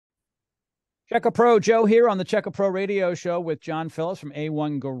Check Pro Joe here on the Check Pro Radio Show with Jon Phillips from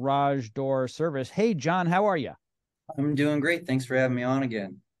A1 Garage Door Service. Hey, John, how are you? I'm doing great. Thanks for having me on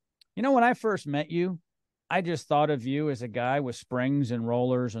again. When I first met you, I just thought of you as a guy with springs and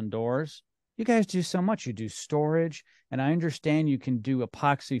rollers and doors. You guys do so much. You do storage, and I understand you can do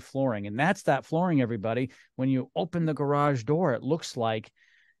epoxy flooring. And that's that flooring, everybody. When you open the garage door, it looks like,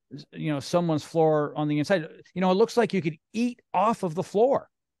 someone's floor on the inside. It looks like you could eat off of the floor.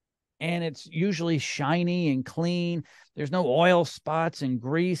 And it's usually shiny and clean. There's no oil spots and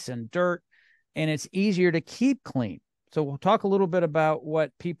grease and dirt, and it's easier to keep clean. So we'll talk a little bit about what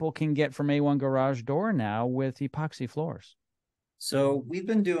people can get from A1 Garage Door now with epoxy floors. So we've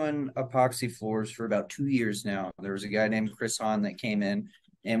been doing epoxy floors for about 2 years now. There was a guy named Chris Hahn that came in.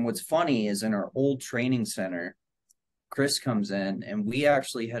 And what's funny is in our old training center, Chris comes in and we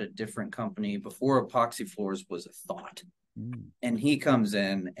actually had a different company before epoxy floors was a thought. And he comes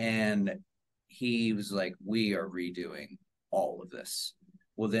in and he was like, we are redoing all of this.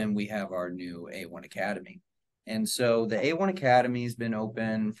 Well, then we have our new A1 Academy. And so the A1 Academy has been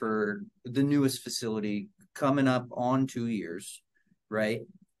open for the newest facility coming up on 2 years, right?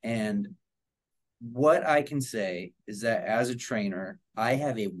 And what I can say is that as a trainer, I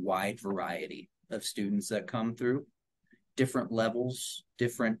have a wide variety of students that come through, different levels,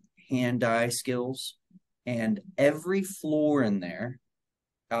 different hand-eye skills. And every floor in there,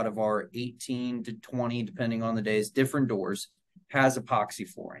 out of our 18 to 20, depending on the days, different doors, has epoxy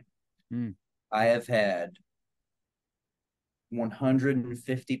flooring. I have had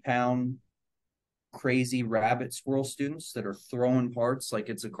 150-pound crazy rabbit squirrel students that are throwing parts like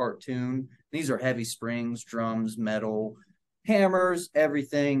it's a cartoon. These are heavy springs, drums, metal, hammers,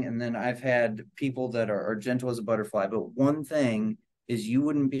 everything. And then I've had people that are gentle as a butterfly. But one thing is you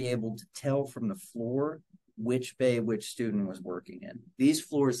wouldn't be able to tell from the floor which bay which student was working in. These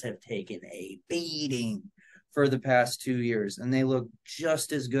floors have taken a beating for the past 2 years, and they look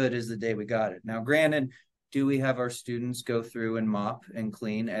just as good as the day we got it. Now, granted, do we have our students go through and mop and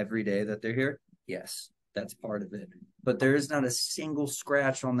clean every day that they're here? Yes, that's part of it. But there is not a single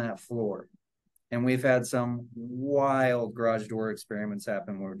scratch on that floor. And we've had some wild garage door experiments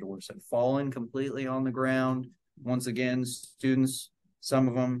happen where doors have fallen completely on the ground. Once again, students, some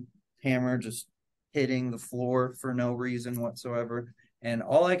of them hammer just hitting the floor for no reason whatsoever. And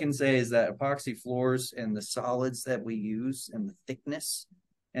all I can say is that epoxy floors and the solids that we use and the thickness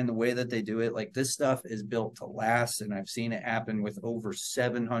and the way that they do it, like this stuff is built to last. And I've seen it happen with over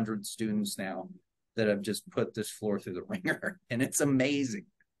 700 students now that have just put this floor through the ringer. And it's amazing.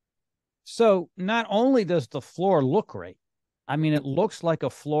 So not only does the floor look great, I mean, it looks like a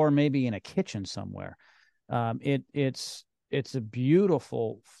floor maybe in a kitchen somewhere. It's a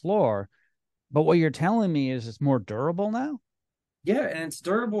beautiful floor. But what you're telling me is it's more durable now? Yeah, and it's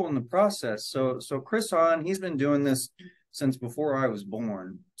durable in the process. So Chris Hahn, he's been doing this since before I was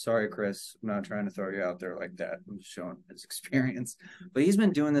born. Sorry, Chris, I'm not trying to throw you out there like that. I'm just showing his experience. But he's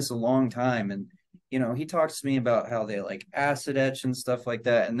been doing this a long time. And, he talks to me about how they like acid etch and stuff like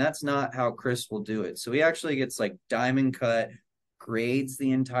that. And that's not how Chris will do it. So he actually gets like diamond cut, grades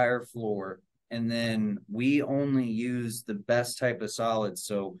the entire floor. And then we only use the best type of solids.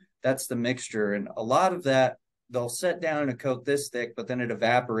 So that's the mixture. And a lot of that, they'll set down in a coat this thick, but then it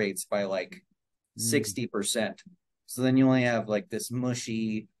evaporates by like 60%. So then you only have like this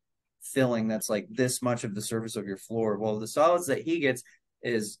mushy filling that's like this much of the surface of your floor. Well, the solids that he gets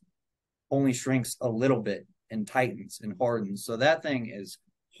is only shrinks a little bit and tightens and hardens. So that thing is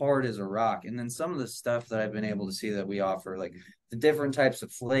hard as a rock. And then some of the stuff that I've been able to see that we offer, like the different types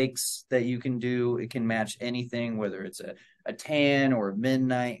of flakes that you can do, it can match anything, whether it's a tan or a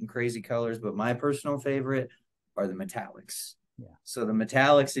midnight and crazy colors. But my personal favorite are the metallics. Yeah. So the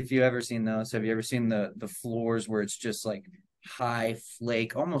metallics, if you ever seen those, have you ever seen the floors where it's just like high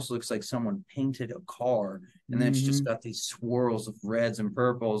flake, almost looks like someone painted a car, and then it's just got these swirls of reds and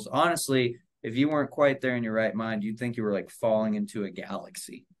purples. Honestly, if you weren't quite there in your right mind, you'd think you were like falling into a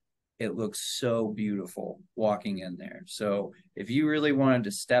galaxy. It looks so beautiful walking in there. So if you really wanted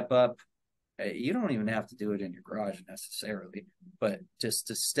to step up, you don't even have to do it in your garage necessarily, but just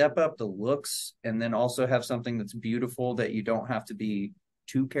to step up the looks and then also have something that's beautiful that you don't have to be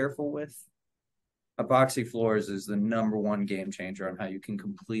too careful with. Epoxy floors is the #1 game changer on how you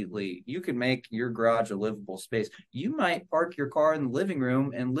can make your garage a livable space. You might park your car in the living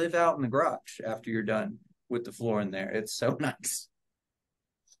room and live out in the garage after you're done with the floor in there. It's so nice.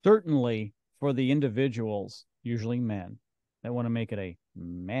 Certainly for the individuals, usually men, that want to make it a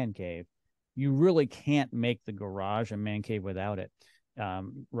man cave, you really can't make the garage a man cave without it.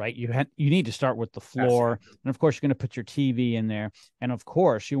 right? You need to start with the floor. Absolutely. And of course, you're going to put your TV in there. And of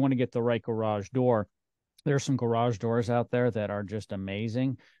course, you want to get the right garage door. There's some garage doors out there that are just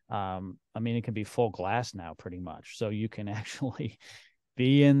amazing. I mean, it can be full glass now pretty much. So you can actually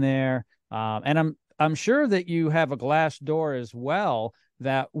be in there. And I'm sure that you have a glass door as well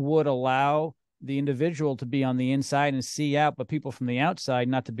that would allow the individual to be on the inside and see out, but people from the outside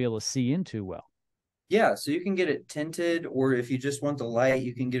not to be able to see in too well. Yeah, so you can get it tinted, or if you just want the light,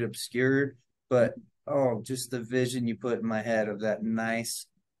 you can get obscured. But oh, just the vision you put in my head of that nice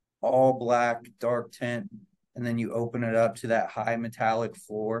all black dark tint, and then you open it up to that high metallic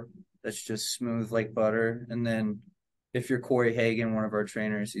floor that's just smooth like butter. And then if you're Corey Hagan, one of our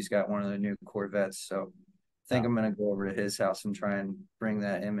trainers, he's got one of the new Corvettes. So I think Oh, I'm gonna go over to his house and try and bring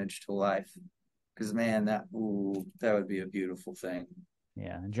that image to life. Because man, that would be a beautiful thing.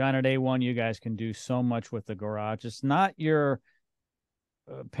 yeah. And John, at A1, you guys can do so much with the garage. It's not your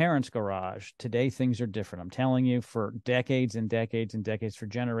parents' garage. Today, things are different. I'm telling you, for decades and decades and decades, for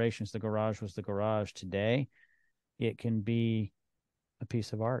generations, the garage was the garage. Today, it can be a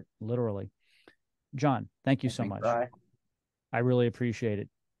piece of art, literally. John, thank you Make so me much. cry. I really appreciate it.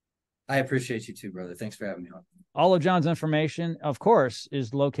 I appreciate you too, brother. Thanks for having me on. All of John's information, of course,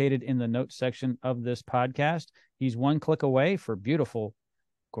 is located in the notes section of this podcast. He's one click away for beautiful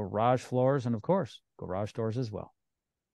garage floors and, of course, garage doors as well.